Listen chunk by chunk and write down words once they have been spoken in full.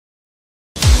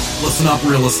Listen up,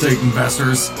 real estate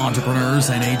investors, entrepreneurs,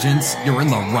 and agents. You're in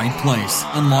the right place.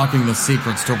 Unlocking the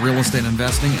secrets to real estate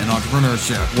investing and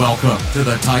entrepreneurship. Welcome to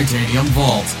the Titanium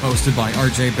Vault, hosted by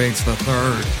RJ Bates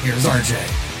III. Here's RJ.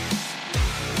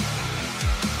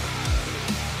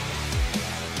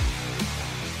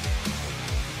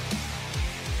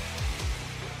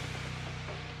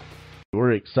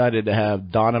 We're excited to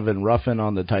have Donovan Ruffin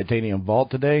on the Titanium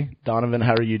Vault today. Donovan,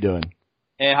 how are you doing?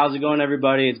 Hey, how's it going,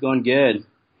 everybody? It's going good.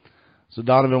 So,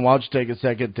 Donovan, why don't you take a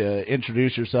second to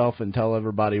introduce yourself and tell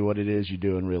everybody what it is you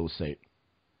do in real estate?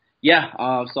 Yeah,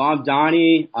 so I'm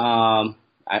Donnie. My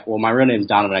real name is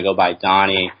Donovan. I go by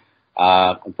Donnie.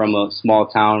 I'm from a small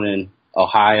town in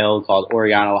Ohio called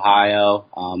Orion,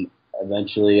 Ohio.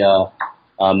 Eventually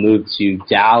moved to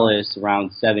Dallas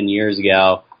around 7 years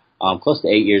ago. Close to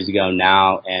 8 years ago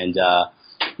now, and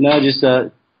just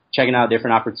checking out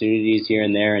different opportunities here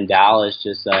and there in Dallas.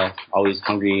 Just always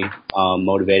hungry,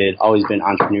 motivated. Always been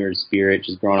entrepreneur spirit.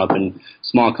 Just growing up in a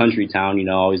small country town,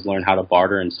 always learned how to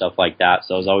barter and stuff like that.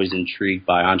 So I was always intrigued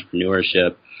by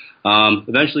entrepreneurship.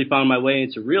 Eventually found my way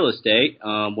into real estate.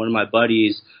 One of my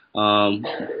buddies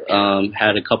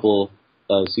had a couple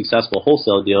successful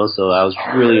wholesale deals, so I was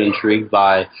really intrigued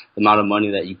by the amount of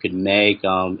money that you could make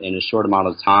in a short amount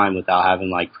of time without having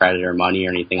like credit or money or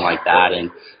anything like that. And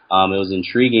it was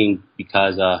intriguing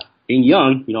because being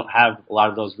young, you don't have a lot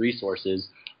of those resources.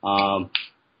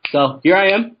 So here I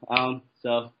am.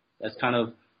 So that's kind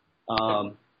of.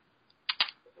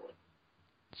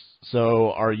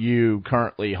 So are you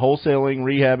currently wholesaling,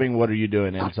 rehabbing? What are you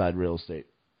doing inside real estate?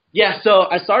 Yeah, so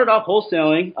I started off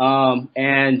wholesaling,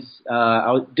 and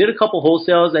I did a couple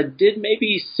wholesales. I did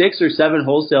maybe 6 or 7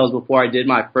 wholesales before I did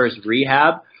my first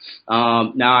rehab.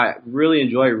 Now, I really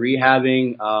enjoy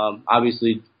rehabbing.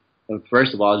 Obviously,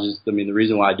 first of all, the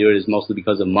reason why I do it is mostly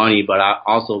because of money, but I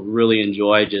also really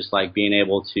enjoy just like being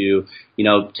able to,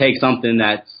 take something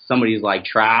that somebody's like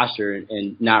trash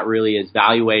and not really is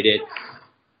valuated.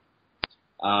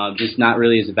 Just not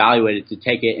really is evaluated to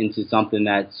take it into something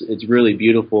it's really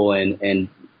beautiful and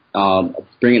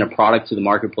bringing a product to the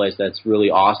marketplace that's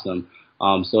really awesome.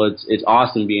 So it's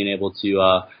awesome being able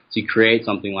to create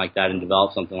something like that and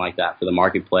develop something like that for the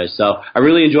marketplace. So I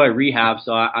really enjoy rehab.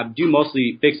 So I do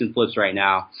mostly fix and flips right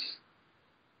now.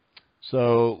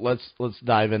 So let's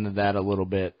dive into that a little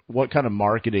bit. What kind of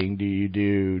marketing do you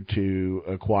do to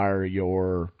acquire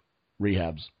your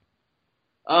rehabs?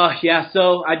 Yeah,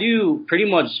 so I do pretty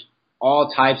much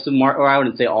all types of or I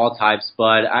wouldn't say all types,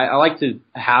 but I like to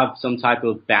have some type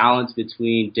of balance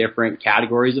between different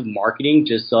categories of marketing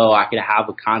just so I could have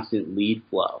a constant lead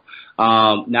flow.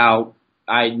 Now,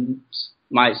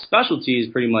 my specialty is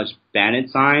pretty much bandit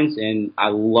signs, and I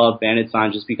love bandit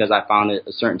signs just because I found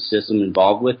a certain system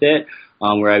involved with it,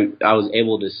 where I was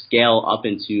able to scale up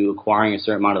into acquiring a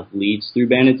certain amount of leads through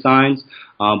bandit signs.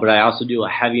 But I also do a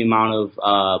heavy amount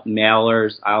of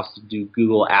mailers. I also do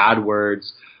Google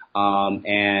AdWords.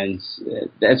 And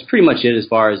that's pretty much it as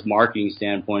far as marketing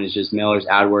standpoint. It's just mailers,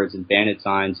 AdWords, and bandit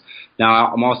signs.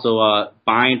 Now, I'm also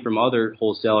buying from other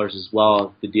wholesalers as well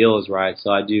if the deal is right.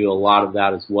 So I do a lot of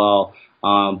that as well.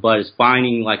 But it's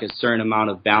finding like a certain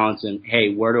amount of balance and,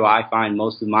 hey, where do I find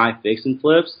most of my fix and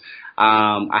flips?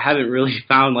 I haven't really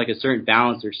found like a certain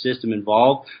balance or system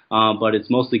involved, but it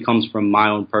mostly comes from my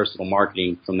own personal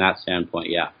marketing from that standpoint,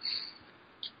 yeah.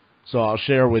 So I'll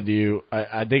share with you,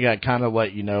 I think I kind of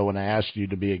let you know when I asked you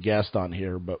to be a guest on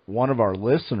here, but one of our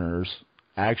listeners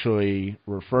actually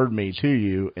referred me to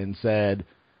you and said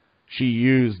she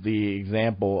used the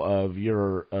example of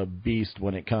you're a beast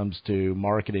when it comes to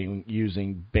marketing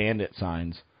using bandit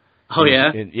signs. Oh,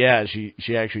 yeah? And yeah,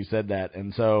 she actually said that.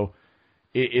 And so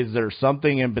is there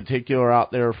something in particular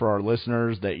out there for our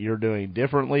listeners that you're doing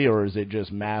differently, or is it just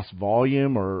mass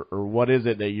volume, or what is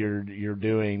it that you're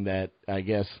doing that I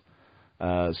guess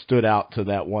stood out to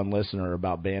that one listener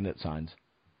about bandit signs?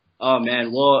 Oh,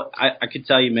 man. Well, I could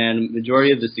tell you, man, the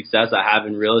majority of the success I have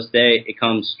in real estate, it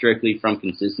comes strictly from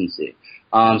consistency.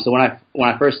 So when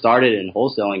I first started in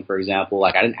wholesaling, for example,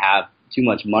 like I didn't have too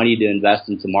much money to invest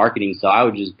into marketing, so I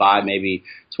would just buy maybe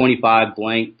 25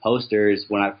 blank posters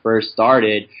when I first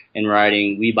started and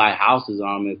writing "We Buy Houses"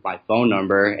 on them with my phone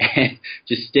number and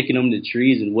just sticking them to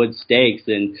trees and wood stakes.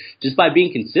 And just by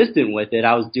being consistent with it,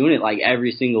 I was doing it like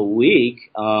every single week.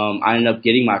 I ended up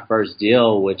getting my first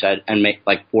deal, which I'd make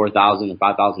like $4,000 or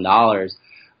 $5,000.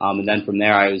 And then from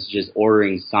there, I was just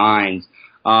ordering signs.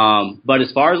 But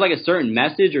as far as like a certain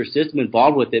message or system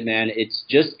involved with it, man, it's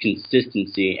just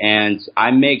consistency. And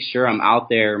I make sure I'm out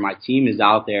there, my team is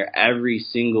out there every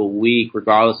single week,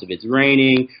 regardless if it's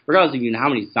raining, regardless of even how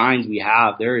many signs we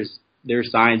have, there's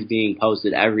signs being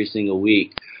posted every single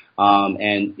week.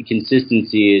 And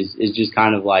consistency is just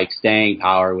kind of like staying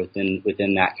power within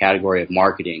that category of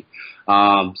marketing.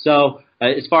 So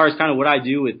as far as kind of what I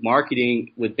do with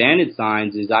marketing with bandit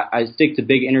signs is I stick to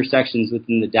big intersections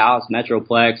within the Dallas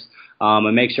Metroplex. I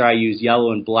make sure I use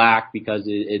yellow and black because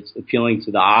it's appealing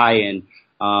to the eye. And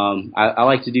I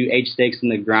like to do H stakes in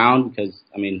the ground because,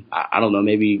 I mean, I don't know,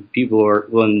 maybe people are,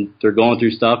 when they're going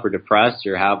through stuff or depressed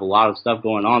or have a lot of stuff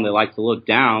going on, they like to look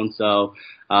down. So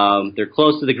they're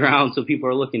close to the ground, so people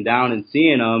are looking down and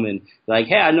seeing them and like,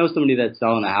 hey, I know somebody that's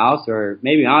selling a house, or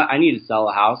maybe I need to sell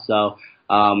a house. So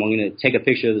I'm going to take a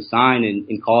picture of the sign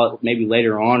and call it maybe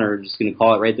later on, or just going to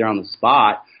call it right there on the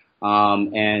spot.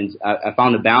 And I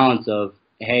found a balance of,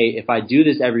 hey, if I do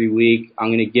this every week, I'm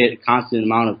going to get a constant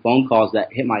amount of phone calls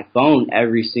that hit my phone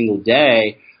every single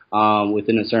day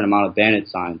within a certain amount of bandit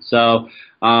signs. So,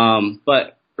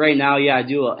 but right now, yeah, I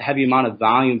do a heavy amount of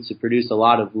volume to produce a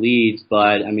lot of leads.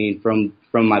 But, I mean, from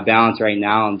my balance right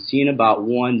now, I'm seeing about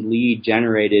one lead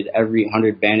generated every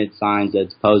 100 bandit signs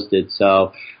that's posted.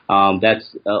 So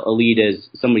that's a lead as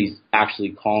somebody's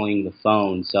actually calling the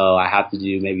phone. So I have to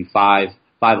do maybe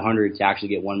 500 to actually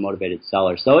get one motivated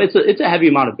seller. So it's a heavy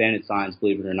amount of bandit signs,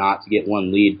 believe it or not, to get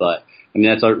one lead. But, I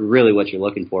mean, that's really what you're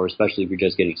looking for, especially if you're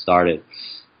just getting started.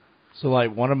 So,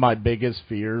 like, one of my biggest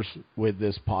fears with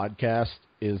this podcast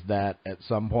is that at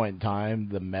some point in time,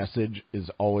 the message is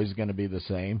always going to be the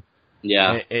same.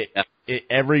 Yeah.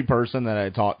 Every person that I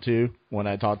talk to, when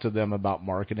I talk to them about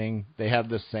marketing, they have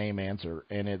the same answer,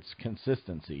 and it's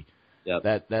consistency.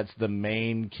 Yep. That's the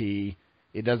main key.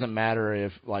 It doesn't matter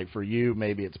if, like, for you,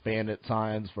 maybe it's bandit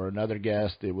signs. For another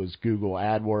guest, it was Google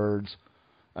AdWords.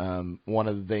 One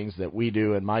of the things that we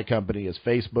do in my company is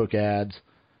Facebook ads.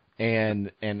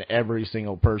 And every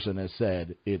single person has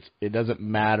said it doesn't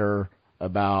matter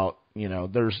about, you know,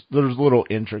 there's little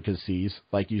intricacies,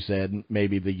 like you said,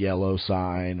 maybe the yellow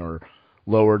sign or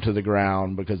lower to the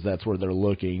ground because that's where they're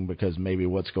looking, because maybe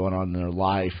what's going on in their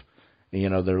life, you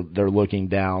know, they're looking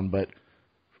down. But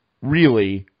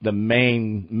really, the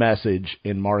main message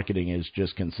in marketing is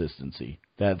just consistency.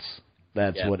 That's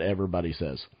what everybody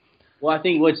says. Well, I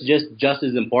think what's just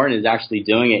as important is actually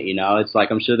doing it. You know, it's like,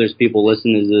 I'm sure there's people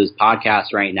listening to this podcast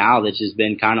right now that's just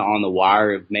been kind of on the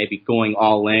wire of maybe going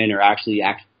all in or actually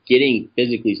getting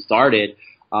physically started.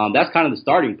 That's kind of the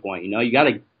starting point. You know, you got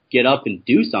to get up and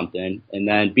do something, and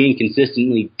then being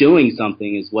consistently doing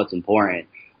something is what's important.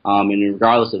 And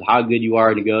regardless of how good you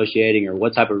are at negotiating or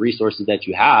what type of resources that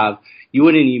you have, you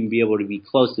wouldn't even be able to be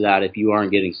close to that if you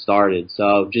aren't getting started.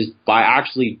 So just by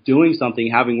actually doing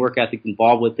something, having work ethic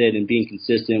involved with it, and being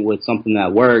consistent with something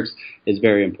that works is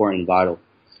very important and vital.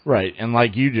 Right. And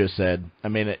like you just said, I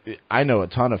mean, I know a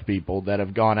ton of people that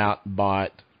have gone out and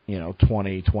bought,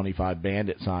 20, 25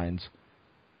 bandit signs,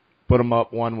 put them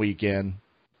up one weekend,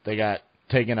 they got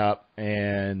taken up,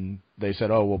 and they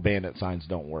said, oh, well, bandit signs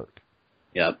don't work.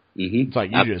 Yep. Mm-hmm. It's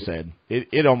like you just said.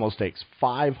 It almost takes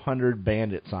 500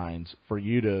 bandit signs for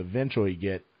you to eventually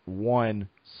get one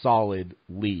solid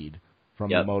lead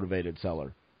from a motivated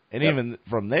seller. And even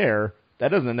from there,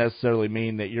 that doesn't necessarily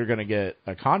mean that you're going to get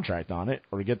a contract on it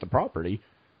or get the property.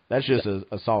 That's just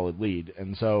a solid lead.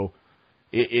 And so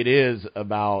it is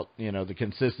about, the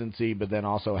consistency, but then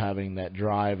also having that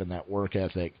drive and that work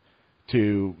ethic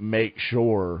to make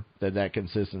sure that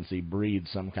consistency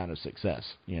breeds some kind of success.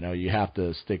 You have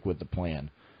to stick with the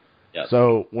plan. Yep.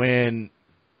 So when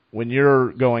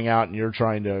you're going out and you're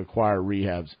trying to acquire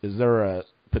rehabs, is there a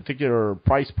particular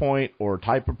price point or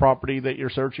type of property that you're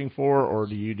searching for, or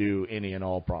do you do any and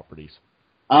all properties?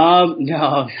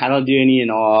 No, I don't do any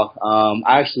and all.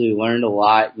 I actually learned a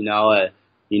lot,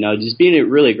 just being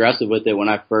really aggressive with it when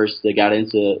I first got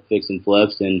into fix and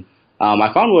flips. And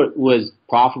I found what was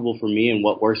profitable for me and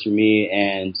what works for me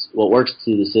and what works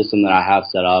to the system that I have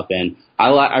set up. And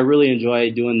I really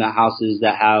enjoy doing the houses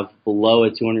that have below a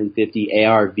 250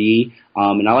 ARV.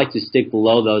 And I like to stick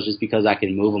below those just because I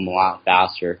can move them a lot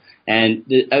faster. And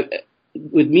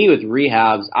with me with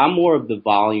rehabs, I'm more of the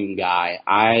volume guy.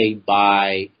 I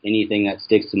buy anything that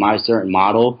sticks to my certain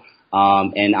model.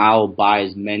 And I'll buy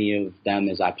as many of them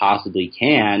as I possibly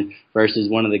can versus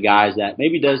one of the guys that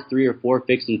maybe does 3 or 4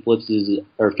 fix and flips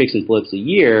a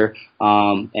year.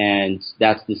 And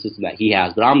that's the system that he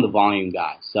has, but I'm the volume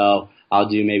guy. So I'll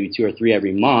do maybe 2 or 3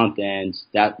 every month, and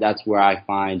that's where I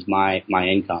find my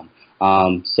income.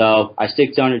 So I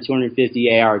stick to under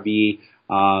 250 ARV.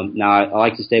 Now I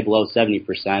like to stay below 70%,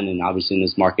 and obviously in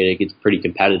this market it gets pretty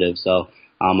competitive. So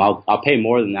I'll pay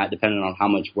more than that depending on how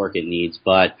much work it needs.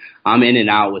 But I'm in and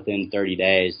out within 30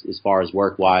 days as far as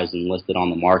work-wise and listed on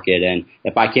the market. And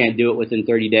if I can't do it within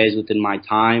 30 days within my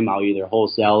time, I'll either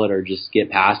wholesale it or just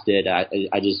get past it.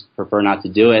 I just prefer not to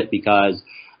do it because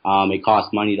it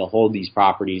costs money to hold these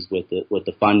properties with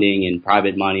the funding and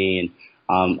private money and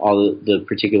all the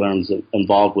particulars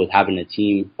involved with having a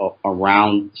team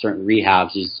around certain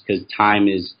rehabs, is because time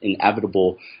is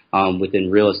inevitable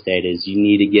within real estate. Is you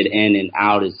need to get in and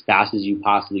out as fast as you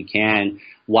possibly can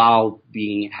while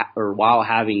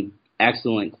having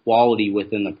excellent quality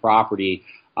within the property.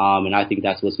 And I think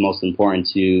that's what's most important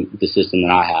to the system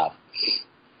that I have.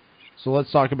 So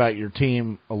let's talk about your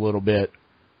team a little bit.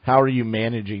 How are you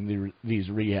managing these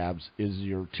rehabs? Is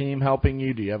your team helping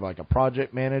you? Do you have like a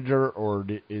project manager, or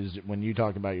is when you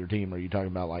talk about your team, are you talking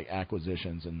about like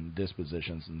acquisitions and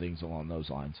dispositions and things along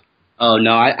those lines? Oh,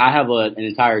 no, I have an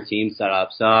entire team set up.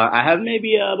 So I have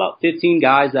maybe about 15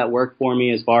 guys that work for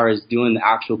me as far as doing the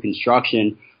actual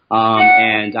construction.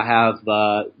 And I have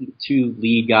 2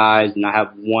 lead guys, and I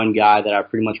have 1 guy that I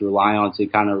pretty much rely on to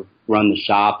kind of run the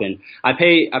shop. And I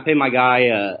pay my guy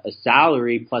a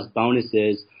salary plus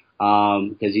bonuses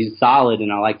because he's solid,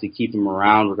 and I like to keep him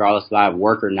around regardless if I have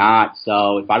work or not.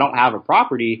 So if I don't have a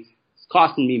property, it's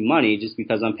costing me money just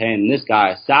because I'm paying this guy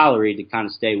a salary to kind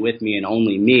of stay with me and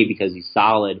only me because he's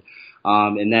solid.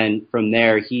 And then from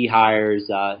there, he hires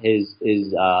his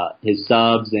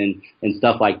subs and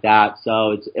stuff like that.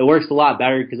 So it works a lot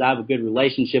better because I have a good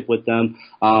relationship with them.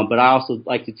 But I also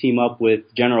like to team up with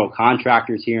general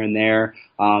contractors here and there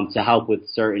to help with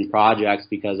certain projects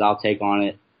because I'll take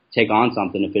on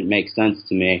something if it makes sense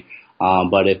to me.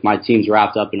 But if my team's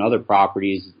wrapped up in other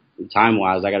properties,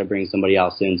 time-wise, I got to bring somebody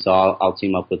else in. So I'll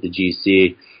team up with the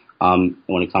GC.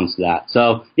 When it comes to that.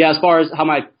 So, yeah, as far as how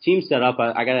my team's set up,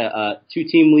 I got 2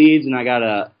 team leads and I got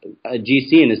a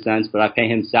GC in a sense, but I pay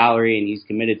him salary and he's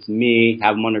committed to me,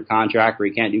 have him under contract where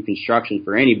he can't do construction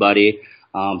for anybody.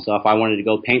 So if I wanted to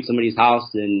go paint somebody's house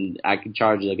and I could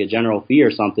charge like a general fee or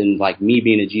something, like me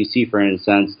being a GC for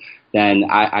instance, then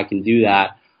I can do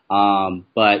that.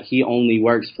 But he only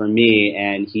works for me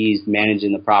and he's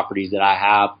managing the properties that I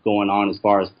have going on as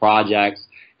far as projects.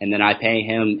 And then I pay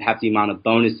him hefty amount of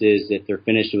bonuses if they're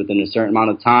finished within a certain amount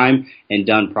of time and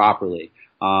done properly.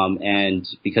 And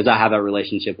because I have that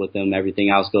relationship with him,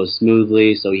 everything else goes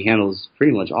smoothly. So he handles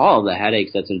pretty much all of the headaches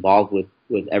that's involved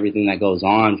with everything that goes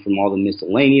on, from all the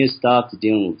miscellaneous stuff to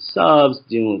dealing with subs, to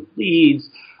dealing with leads,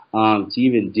 to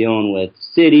even dealing with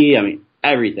city. I mean,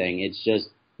 everything. It's just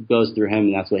goes through him,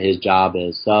 and that's what his job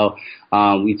is. So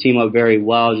we team up very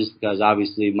well just because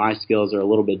obviously my skills are a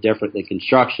little bit different than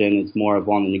construction. It's more of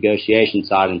on the negotiation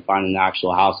side and finding the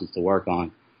actual houses to work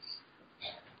on.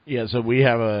 Yeah, so we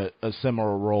have a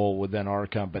similar role within our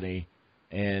company,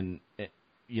 and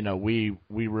you know, we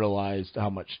realized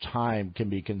how much time can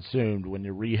be consumed when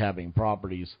you're rehabbing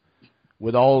properties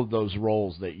with all of those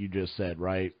roles that you just said,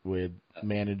 right? With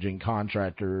managing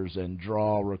contractors and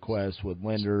draw requests with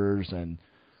lenders and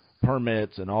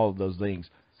permits and all of those things.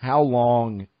 How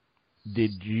long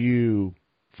did you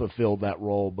fulfill that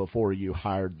role before you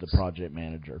hired the project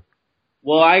manager?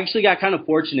 Well, I actually got kind of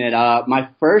fortunate. My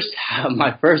first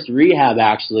rehab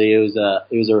actually, it was a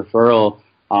referral.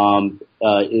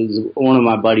 It was one of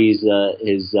my buddies.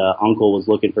 His uncle was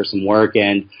looking for some work,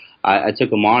 and I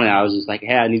took him on it. I was just like,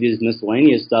 hey, I need this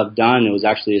miscellaneous stuff done. It was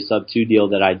actually a sub-2 deal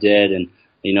that I did, and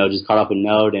just caught up a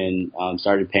note and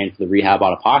started paying for the rehab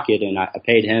out of pocket. And I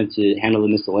paid him to handle the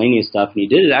miscellaneous stuff, and he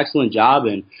did an excellent job.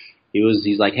 And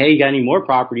he's like, hey, you got any more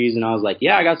properties? And I was like,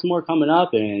 yeah, I got some more coming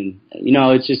up. And,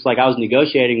 it's just like I was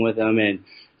negotiating with him, and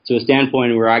to a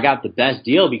standpoint where I got the best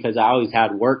deal because I always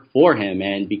had work for him.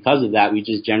 And because of that, we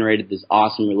just generated this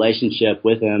awesome relationship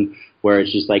with him where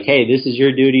it's just like, hey, this is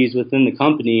your duties within the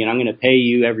company, and I'm going to pay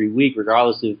you every week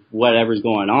regardless of whatever's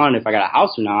going on, if I got a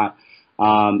house or not.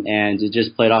 And it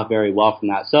just played off very well from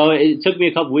that. So it took me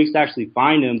a couple weeks to actually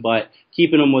find him, but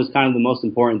keeping him was kind of the most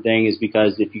important thing, is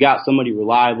because if you got somebody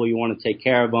reliable, you want to take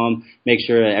care of them, make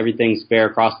sure that everything's fair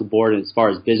across the board as far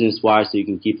as business-wise, so you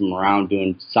can keep them around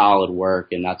doing solid work,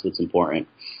 and that's what's important.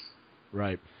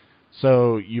 Right.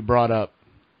 So you brought up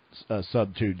a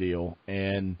sub-2 deal,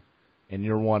 and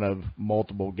you're one of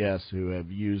multiple guests who have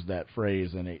used that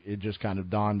phrase, and it just kind of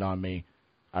dawned on me.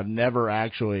 I've never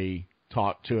actually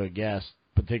talk to a guest,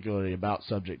 particularly about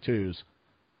subject twos.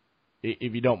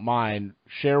 If you don't mind,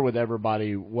 share with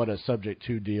everybody what a subject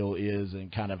to deal is and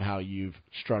kind of how you've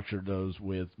structured those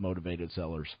with motivated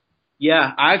sellers.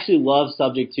 Yeah, I actually love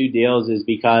subject to deals is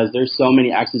because there's so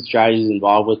many exit strategies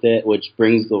involved with it, which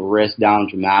brings the risk down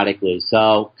dramatically.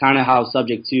 So kind of how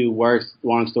subject to works,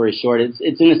 long story short, it's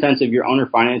in the sense of your owner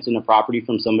financing a property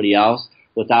from somebody else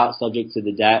without subject to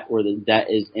the debt, where the debt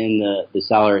is in the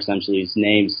seller essentially's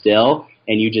name still,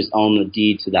 and you just own the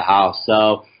deed to the house.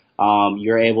 So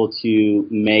you're able to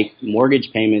make mortgage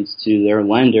payments to their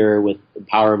lender with the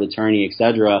power of attorney, et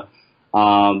cetera,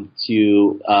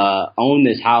 to own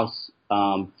this house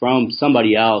from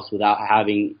somebody else without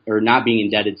having or not being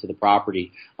indebted to the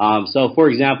property. So, for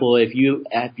example, if you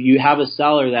have a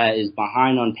seller that is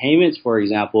behind on payments, for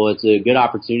example, it's a good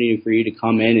opportunity for you to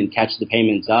come in and catch the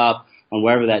payments up on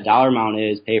whatever that dollar amount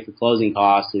is, pay for closing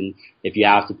costs, and if you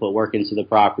have to put work into the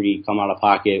property, come out of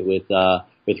pocket with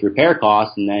repair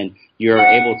costs, and then you're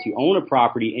able to own a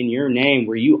property in your name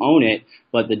where you own it,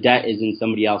 but the debt is in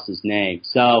somebody else's name.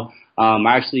 So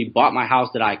I actually bought my house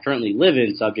that I currently live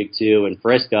in subject to in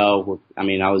Frisco. I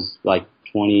was like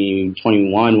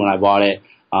 21 when I bought it.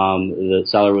 The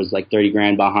seller was like 30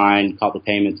 grand behind, caught the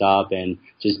payments up, and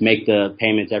just make the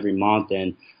payments every month.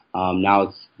 And now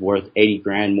it's worth 80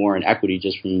 grand more in equity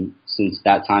just since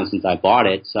I bought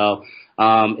it. So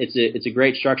it's a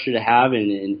great structure to have, and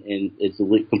it's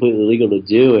completely legal to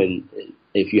do. And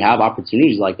if you have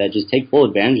opportunities like that, just take full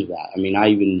advantage of that. I mean, I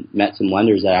even met some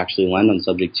lenders that actually lend on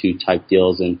subject to type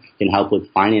deals and can help with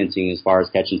financing as far as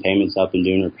catching payments up and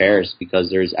doing repairs because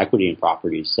there's equity in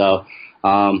properties. So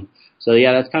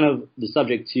yeah, that's kind of the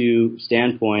subject to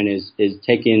standpoint is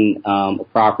taking a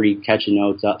property, catching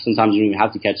notes up. Sometimes you don't even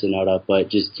have to catch the note up, but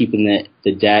just keeping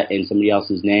the debt in somebody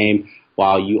else's name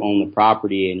while you own the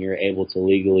property, and you're able to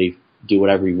legally do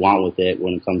whatever you want with it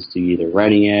when it comes to either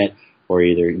renting it, or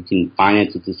either you can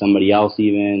finance it to somebody else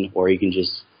even, or you can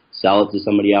just sell it to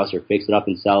somebody else or fix it up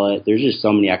and sell it. There's just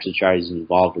so many extra strategies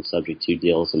involved with subject to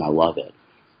deals, and I love it.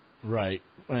 Right.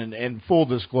 And full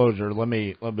disclosure, let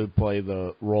me play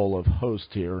the role of host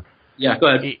here. Yeah, go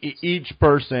ahead. Each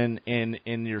person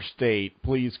in your state,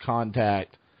 please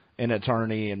contact an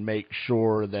attorney and make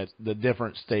sure that the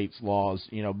different states' laws,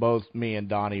 both me and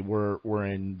Donnie, we're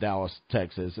in Dallas,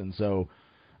 Texas, and so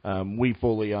we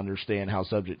fully understand how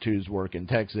subject twos work in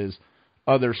Texas.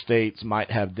 Other states might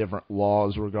have different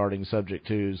laws regarding subject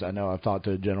twos. I know I've talked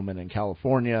to a gentleman in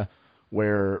California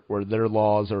where their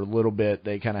laws are a little bit,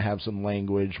 they kind of have some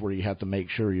language where you have to make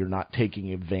sure you're not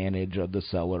taking advantage of the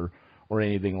seller or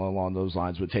anything along those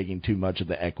lines with taking too much of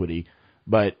the equity.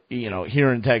 But,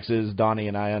 here in Texas, Donnie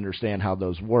and I understand how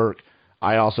those work.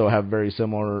 I also have a very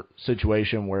similar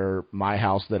situation where my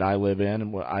house that I live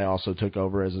in, I also took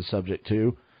over as a subject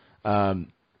to.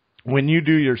 When you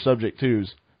do your subject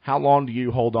twos, how long do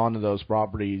you hold on to those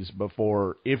properties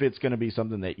before, if it's going to be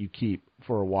something that you keep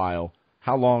for a while,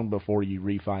 how long before you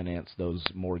refinance those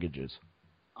mortgages?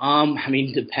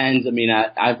 Depends.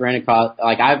 I've ran across,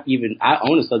 I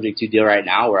own a subject to deal right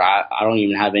now where I don't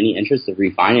even have any interest of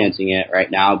refinancing it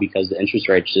right now because the interest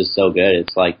rate's just so good.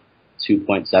 It's like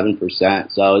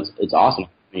 2.7%. So it's awesome.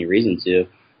 Any reason to.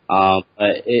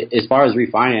 But as far as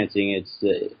refinancing,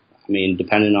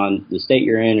 depending on the state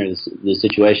you're in or the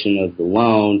situation of the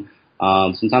loan,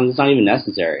 sometimes it's not even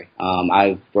necessary.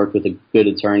 I've worked with a good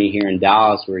attorney here in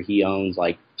Dallas where he owns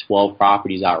like 12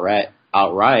 properties outright,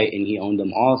 and he owned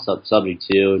them all subject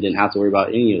to, didn't have to worry about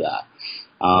any of that.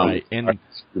 Right. And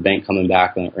the bank coming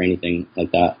back or anything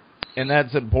like that. And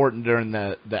that's important during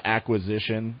the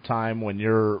acquisition time when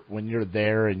you're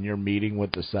there and you're meeting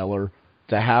with the seller,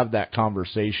 to have that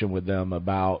conversation with them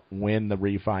about when the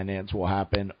refinance will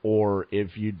happen, or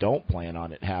if you don't plan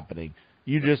on it happening,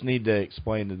 you just need to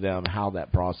explain to them how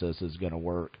that process is going to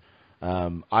work.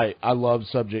 I love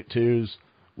subject twos.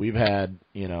 We've had,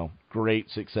 great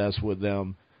success with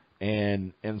them,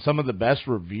 and some of the best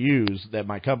reviews that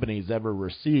my company's ever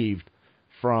received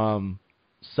from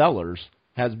sellers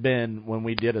has been when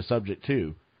we did a subject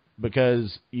to,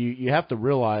 because you have to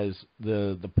realize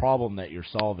the problem that you're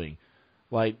solving.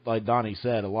 Like Donnie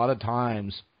said, a lot of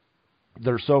times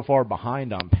they're so far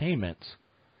behind on payments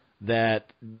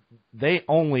that they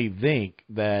only think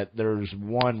that there's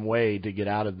one way to get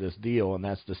out of this deal, and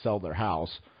that's to sell their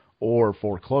house or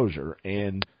foreclosure.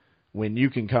 And when you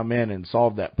can come in and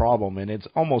solve that problem, and it's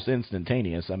almost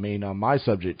instantaneous. On my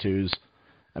subject twos,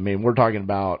 we're talking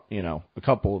about, a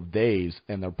couple of days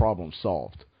and their problem's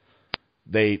solved.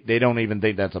 They don't even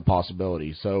think that's a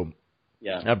possibility. So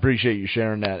yeah, I appreciate you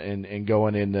sharing that and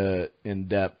going in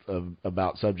depth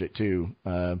about subject to,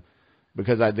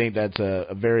 because I think that's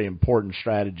a very important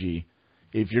strategy.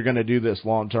 If you're going to do this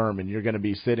long term and you're going to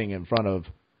be sitting in front of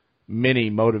many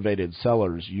motivated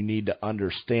sellers, you need to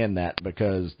understand that,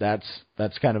 because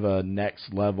that's kind of a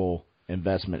next level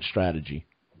investment strategy.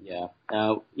 Yeah.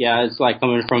 Yeah, it's like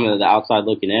coming from the outside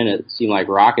looking in, it seemed like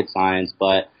rocket science,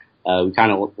 but we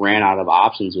kind of ran out of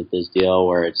options with this deal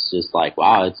where it's just like,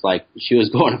 wow, it's like she was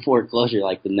going to foreclosure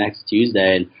like the next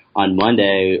Tuesday, and on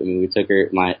Monday, I mean, we took her,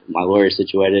 my lawyer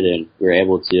situated, and we were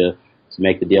able to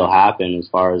make the deal happen as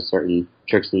far as certain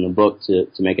tricks in the book to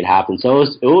make it happen. So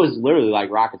it was literally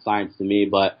like rocket science to me,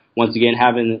 but once again,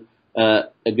 having a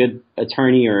good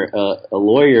attorney or a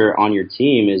lawyer on your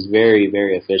team is very,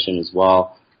 very efficient as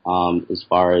well. As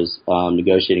far as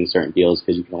negotiating certain deals,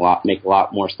 because you can make a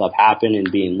lot more stuff happen, and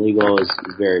being legal is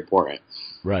very important.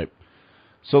 Right.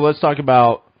 So let's talk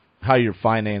about how you're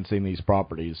financing these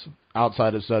properties.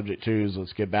 Outside of subject twos,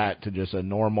 let's get back to just a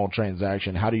normal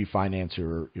transaction. How do you finance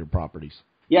your properties?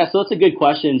 Yeah, so that's a good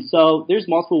question. So there's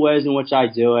multiple ways in which I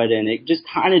do it, and it just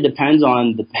kind of depends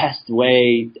on the best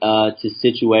way to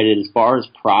situate it as far as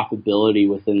profitability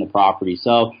within the property.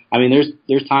 So, I mean,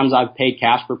 there's times I've paid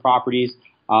cash for properties.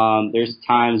 There's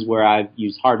times where I've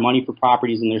used hard money for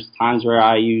properties, and there's times where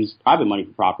I use private money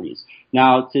for properties.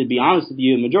 Now, to be honest with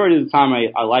you, the majority of the time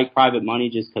I like private money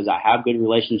just because I have good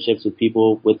relationships with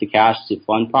people with the cash to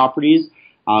fund properties.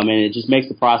 And it just makes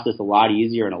the process a lot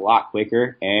easier and a lot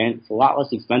quicker, and it's a lot less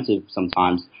expensive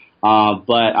sometimes.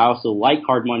 But I also like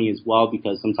hard money as well,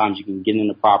 because sometimes you can get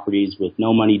into properties with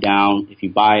no money down if you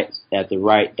buy it at the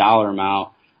right dollar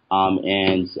amount.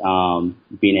 And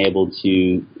being able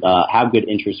to have good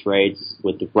interest rates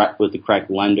with the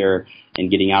correct lender, and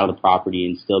getting out of the property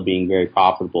and still being very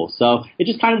profitable. So it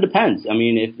just kind of depends. I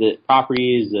mean, if the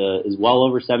property is well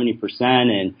over 70%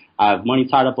 and I have money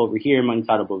tied up over here, money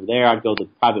tied up over there, I'd go the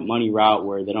private money route,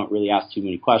 where they don't really ask too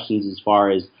many questions as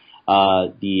far as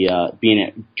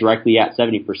being directly at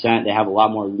 70%. They have a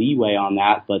lot more leeway on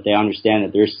that, but they understand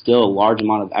that there's still a large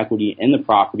amount of equity in the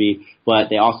property, but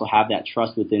they also have that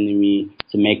trust within me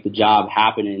to make the job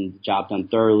happen and the job done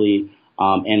thoroughly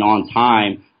and on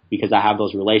time. Because I have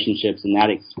those relationships and that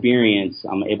experience,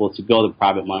 I'm able to go the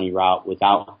private money route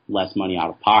without less money out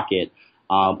of pocket.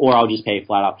 Or I'll just pay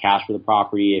flat out cash for the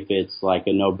property if it's like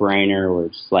a no-brainer, or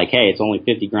it's like, hey, it's only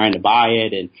 $50,000 to buy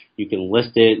it, and you can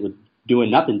list it with doing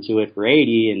nothing to it for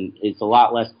 80, and it's a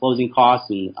lot less closing costs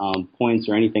and points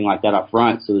or anything like that up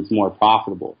front, so it's more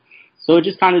profitable. So it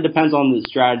just kind of depends on the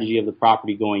strategy of the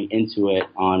property going into it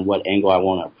on what angle I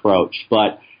want to approach.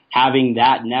 But having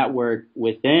that network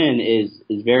within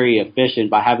is very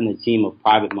efficient by having a team of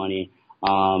private money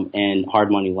and hard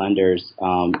money lenders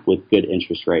with good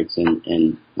interest rates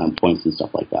and points and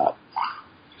stuff like that.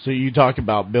 So you talk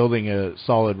about building a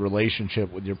solid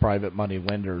relationship with your private money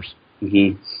lenders.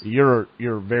 Mm-hmm.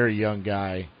 You're a very young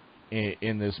guy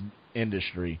in this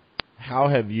industry. How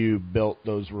have you built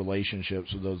those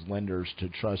relationships with those lenders to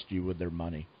trust you with their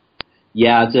money?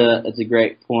 Yeah, it's a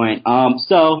great point.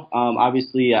 So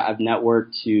obviously I've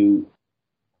networked to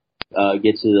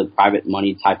get to the private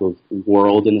money type of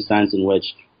world, in the sense in which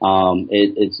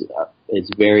it's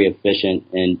very efficient,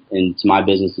 and to my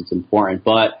business it's important.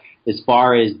 But as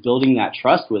far as building that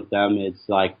trust with them, it's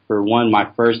like, for one,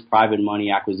 my first private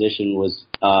money acquisition was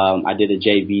I did a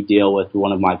JV deal with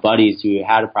one of my buddies who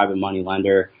had a private money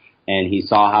lender, and he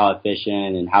saw how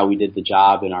efficient and how we did the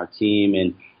job in our team,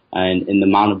 and the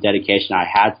amount of dedication I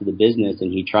had to the business,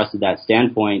 and he trusted that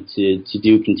standpoint to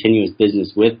do continuous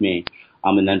business with me.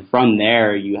 And then from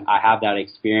there, I have that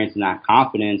experience and that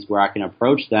confidence where I can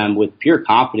approach them with pure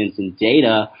confidence and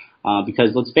data,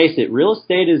 because let's face it, real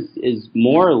estate is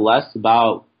more or less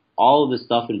about all of the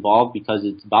stuff involved, because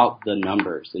it's about the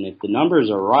numbers. And if the numbers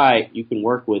are right, you can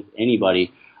work with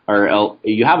anybody, or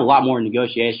you have a lot more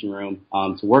negotiation room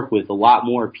to work with a lot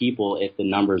more people if the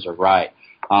numbers are right.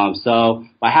 So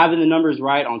by having the numbers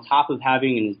right, on top of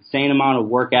having an insane amount of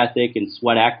work ethic and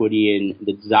sweat equity and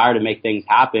the desire to make things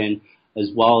happen, as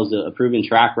well as a proven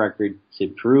track record to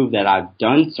prove that I've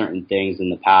done certain things in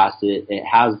the past, it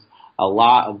has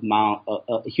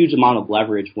a huge amount of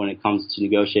leverage when it comes to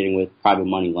negotiating with private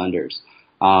money lenders.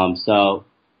 So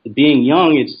being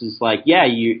young, it's just like, yeah,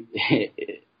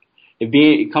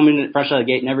 coming fresh out of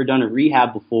the gate, never done a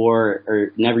rehab before,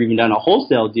 or never even done a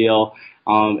wholesale deal,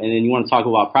 and then you want to talk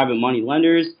about private money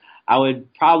lenders, I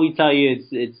would probably tell you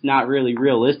it's not really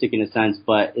realistic in a sense,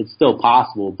 but it's still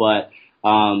possible. But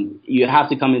you have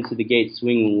to come into the gate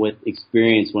swinging with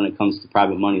experience when it comes to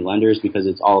private money lenders, because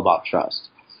it's all about trust.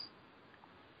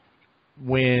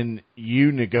 When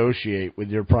you negotiate with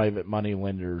your private money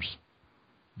lenders,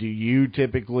 do you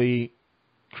typically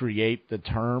create the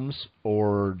terms,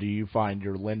 or do you find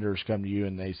your lenders come to you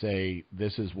and they say,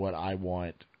 this is what I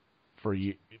want for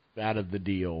you out of the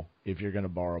deal if you're going to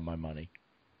borrow my money?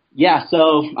 Yeah,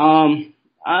 so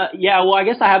Yeah, well, I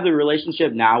guess I have the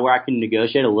relationship now where I can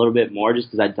negotiate a little bit more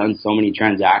just because I've done so many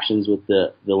transactions with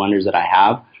the lenders that I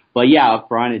have. But yeah, up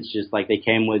front, it's just like they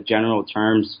came with general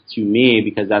terms to me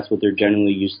because that's what they're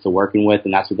generally used to working with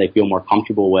and that's what they feel more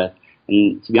comfortable with.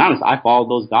 And to be honest, I followed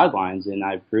those guidelines and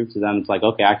I proved to them it's like,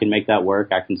 okay, I can make that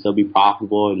work. I can still be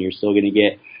profitable and you're still going to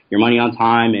get your money on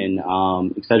time and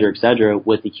et cetera,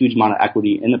 with a huge amount of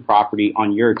equity in the property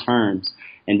on your terms.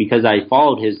 And because I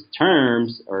followed his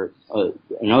terms or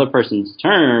another person's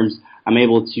terms, I'm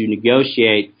able to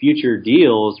negotiate future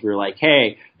deals where like,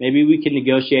 hey, maybe we can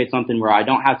negotiate something where I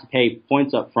don't have to pay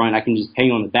points up front. I can just pay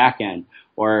you on the back end.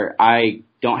 Or I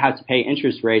don't have to pay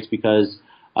interest rates because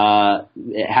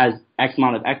it has X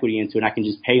amount of equity into it. I can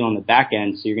just pay you on the back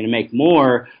end. So you're going to make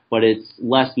more, but it's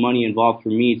less money involved for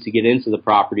me to get into the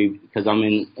property because I'm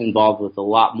involved with a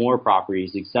lot more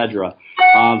properties, etc.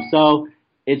 So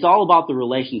it's all about the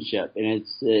relationship, and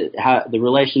the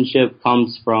relationship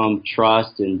comes from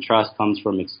trust, and trust comes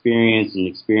from experience, and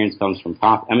experience comes from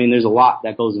confidence. I mean, there's a lot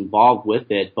that goes involved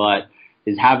with it, but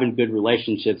is having good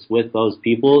relationships with those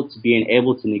people to being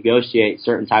able to negotiate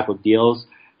certain type of deals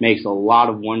makes a lot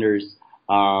of wonders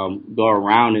go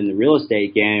around in the real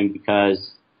estate game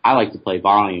because I like to play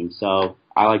volume. So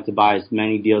I like to buy as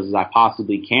many deals as I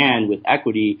possibly can with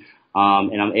equity,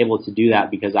 and I'm able to do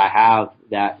that because I have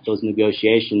those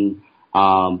negotiation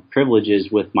privileges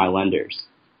with my lenders.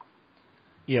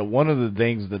 Yeah, one of the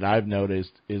things that I've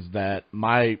noticed is that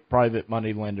my private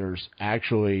money lenders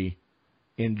actually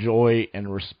enjoy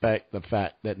and respect the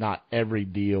fact that not every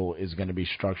deal is going to be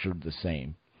structured the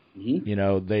same. Mm-hmm. You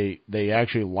know, they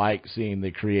actually like seeing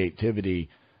the creativity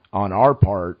on our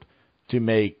part to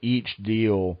make each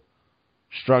deal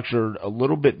structured a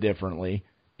little bit differently,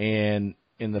 and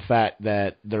in the fact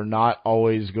that they're not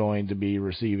always going to be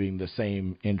receiving the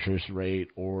same interest rate,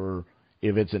 or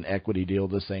if it's an equity deal,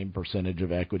 the same percentage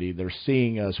of equity. They're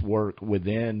seeing us work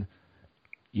within,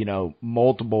 you know,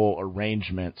 multiple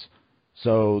arrangements.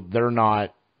 So they're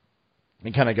not,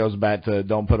 it kind of goes back to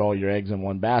don't put all your eggs in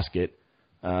one basket.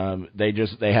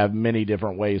 They have many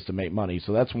different ways to make money.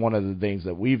 So that's one of the things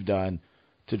that we've done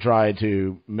to try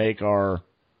to make our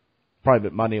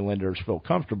private money lenders feel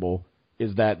comfortable,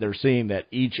 is that they're seeing that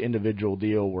each individual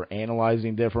deal we're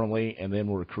analyzing differently, and then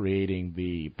we're creating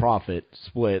the profit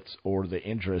splits or the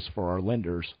interest for our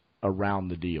lenders around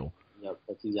the deal. Yep,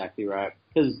 that's exactly right.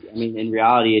 Because, I mean, in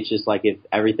reality, it's just like if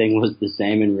everything was the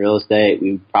same in real estate,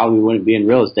 we probably wouldn't be in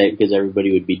real estate because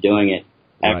everybody would be doing it.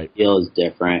 Every deal is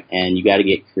different, and you got to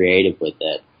get creative with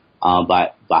it.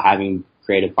 By having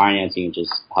creative financing, it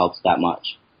just helps that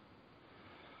much.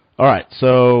 All right,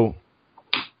 so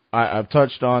I've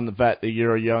touched on the fact that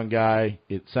you're a young guy.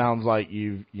 It sounds like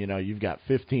you've got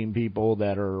 15 people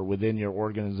that are within your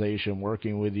organization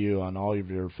working with you on all of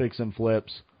your fix and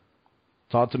flips.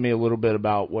 Talk to me a little bit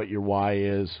about what your why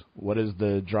is. What is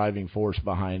the driving force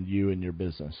behind you and your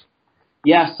business?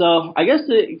 Yeah, so I guess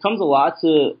it comes a lot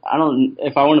to,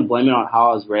 if I want to blame it on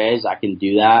how I was raised, I can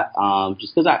do that.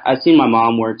 Just because I've seen my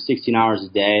mom work 16 hours a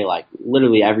day, like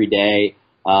literally every day,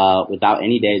 without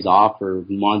any days off for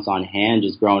months on hand,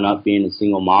 just growing up being a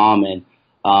single mom. And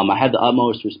I had the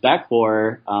utmost respect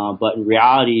for her, but in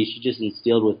reality, she just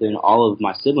instilled within all of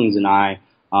my siblings and I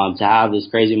to have this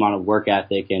crazy amount of work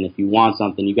ethic, and if you want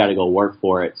something, you got to go work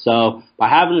for it. So by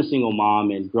having a single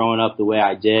mom and growing up the way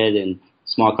I did in a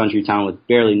small country town with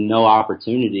barely no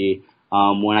opportunity,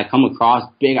 when I come across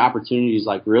big opportunities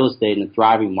like real estate in a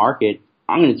thriving market,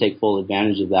 I'm going to take full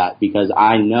advantage of that because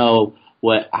I know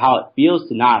how it feels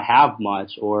to not have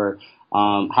much, or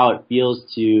how it feels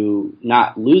to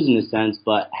not lose in a sense,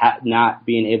 but not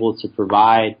being able to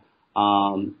provide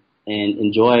and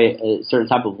enjoy a certain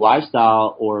type of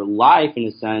lifestyle or life in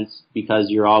a sense because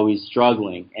you're always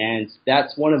struggling. And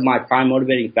that's one of my prime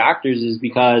motivating factors, is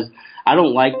because I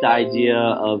don't like the idea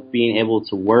of being able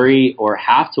to worry or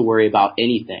have to worry about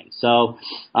anything. So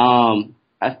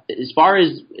as far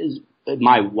as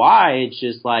my why, it's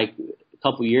just like a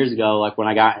couple years ago, like when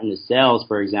I got into sales,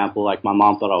 for example, like my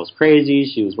mom thought I was crazy.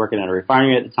 She was working at a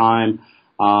refinery at the time,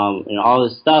 and all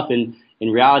this stuff. And in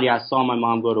reality, I saw my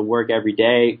mom go to work every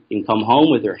day and come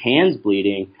home with her hands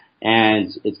bleeding.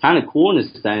 And it's kind of cool in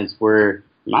a sense where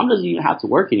mom doesn't even have to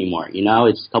work anymore. You know,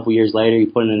 it's a couple years later, you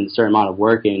put in a certain amount of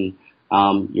work and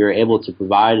you're able to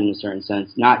provide in a certain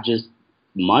sense, not just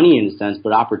money in a sense,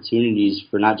 but opportunities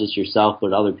for not just yourself,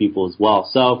 but other people as well.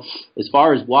 So as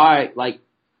far as why, like,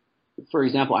 for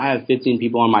example, I have 15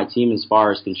 people on my team as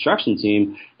far as construction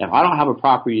team. If I don't have a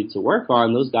property to work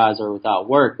on, those guys are without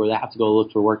work, or they have to go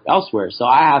look for work elsewhere. So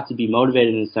I have to be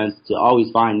motivated in a sense to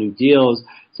always find new deals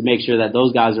to make sure that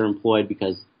those guys are employed,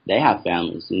 because they have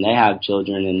families and they have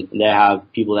children and they have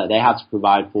people that they have to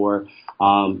provide for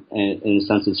in the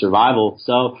sense of survival.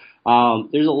 So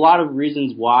there's a lot of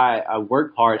reasons why I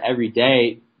work hard every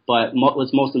day, but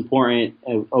what's most important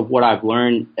of what I've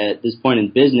learned at this point in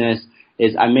business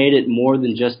is I made it more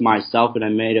than just myself, and I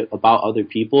made it about other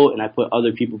people, and I put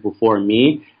other people before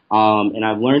me. And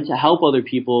I've learned to help other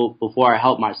people before I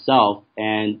help myself.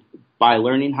 And by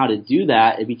learning how to do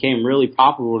that, it became really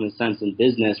profitable in a sense in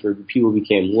business where people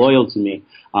became loyal to me.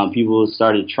 People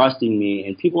started trusting me,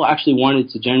 and people actually wanted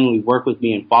to genuinely work with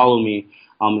me and follow me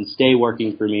and stay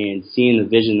working for me and seeing the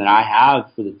vision that I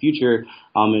have for the future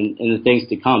and the things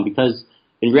to come. Because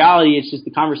in reality, it's just the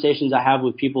conversations I have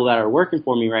with people that are working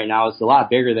for me right now. It's a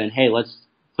lot bigger than, hey, let's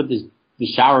put the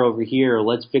shower over here, or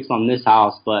let's fix on this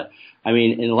house. But I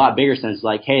mean, in a lot bigger sense,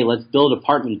 like, hey, let's build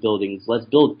apartment buildings, let's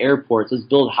build airports, let's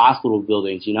build hospital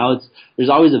buildings. You know, there's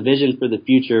always a vision for the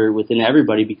future within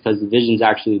everybody because the vision's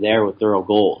actually there with thorough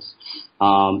goals.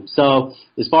 So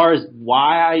as far as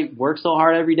why I work so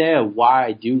hard every day and why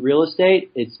I do real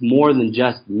estate, it's more than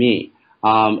just me.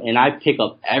 And I pick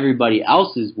up everybody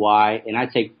else's why, and I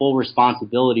take full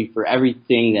responsibility for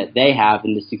everything that they have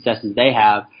and the successes they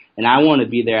have. And I want to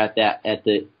be there at the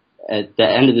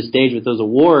end of the stage with those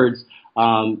awards,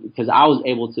 because I was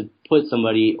able to put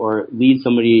somebody or lead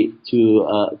somebody to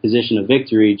a position of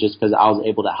victory just because I was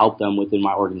able to help them within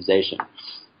my organization.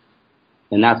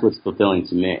 And that's what's fulfilling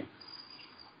to me.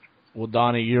 Well,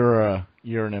 Donnie, you're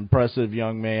an impressive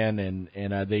young man,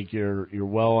 and I think you're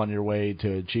well on your way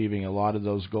to achieving a lot of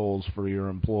those goals for your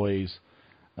employees.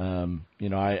 You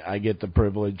know, I get the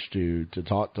privilege to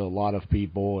talk to a lot of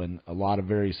people and a lot of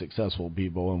very successful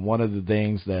people, and one of the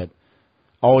things that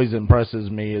always impresses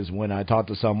me is when I talk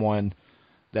to someone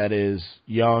that is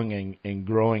young and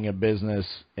growing a business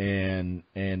and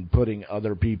putting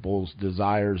other people's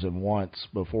desires and wants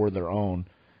before their own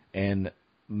and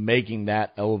making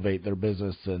that elevate their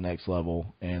business to the next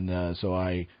level. And so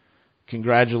I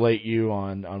congratulate you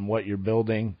on what you're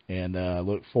building, and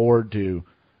look forward to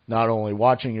not only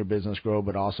watching your business grow,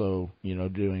 but also, you know,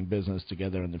 doing business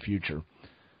together in the future.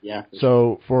 Yeah.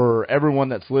 So for everyone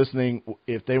that's listening,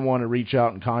 if they want to reach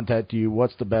out and contact you,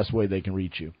 what's the best way they can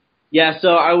reach you? Yeah, so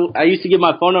I used to give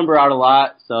my phone number out a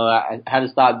lot, so I had to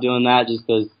stop doing that just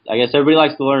because I guess everybody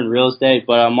likes to learn real estate,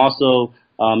 but I'm also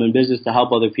in business to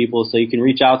help other people, so you can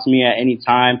reach out to me at any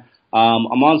time.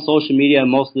 I'm on social media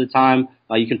most of the time.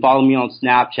 You can follow me on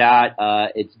Snapchat.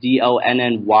 It's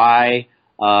DonnieRuffin.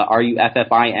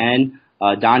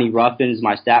 Donnie Ruffin is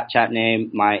my Snapchat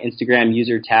name. My Instagram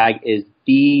user tag is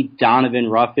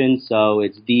 @DonovanRuffin, so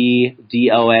it's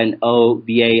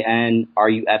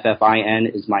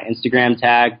DONOVANRUFFIN is my Instagram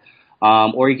tag.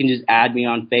 Or you can just add me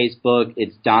on Facebook.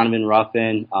 It's Donovan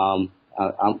Ruffin. I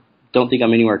don't think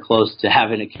I'm anywhere close to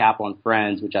having a cap on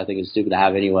friends, which I think is stupid to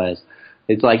have anyways.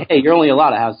 It's like, hey, you're only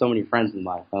allowed to have so many friends in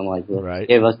life. I'm like, well, right.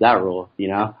 Gave us that rule, you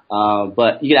know?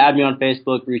 But you can add me on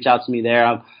Facebook, reach out to me there.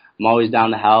 I'm always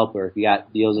down to help, or if you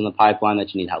got deals in the pipeline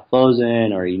that you need help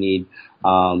closing, or you need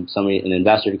an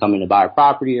investor to come in to buy a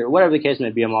property, or whatever the case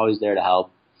may be, I'm always there to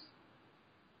help.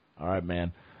 All right,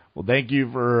 man. Well, thank you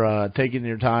for taking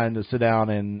your time to sit down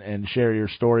and share your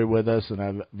story with us, and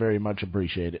I very much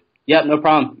appreciate it. Yep, no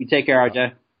problem. You take care,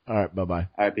 RJ. All right, bye-bye.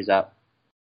 All right, peace out.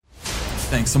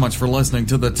 Thanks so much for listening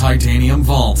to the Titanium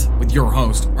Vault with your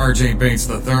host, RJ Bates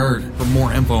III. For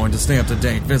more info and to stay up to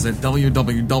date, visit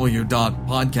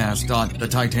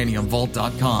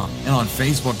www.podcast.thetitaniumvault.com and on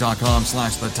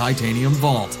facebook.com/The Titanium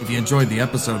Vault. If you enjoyed the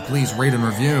episode, please rate and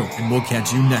review, and we'll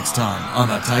catch you next time on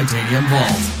the Titanium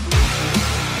Vault.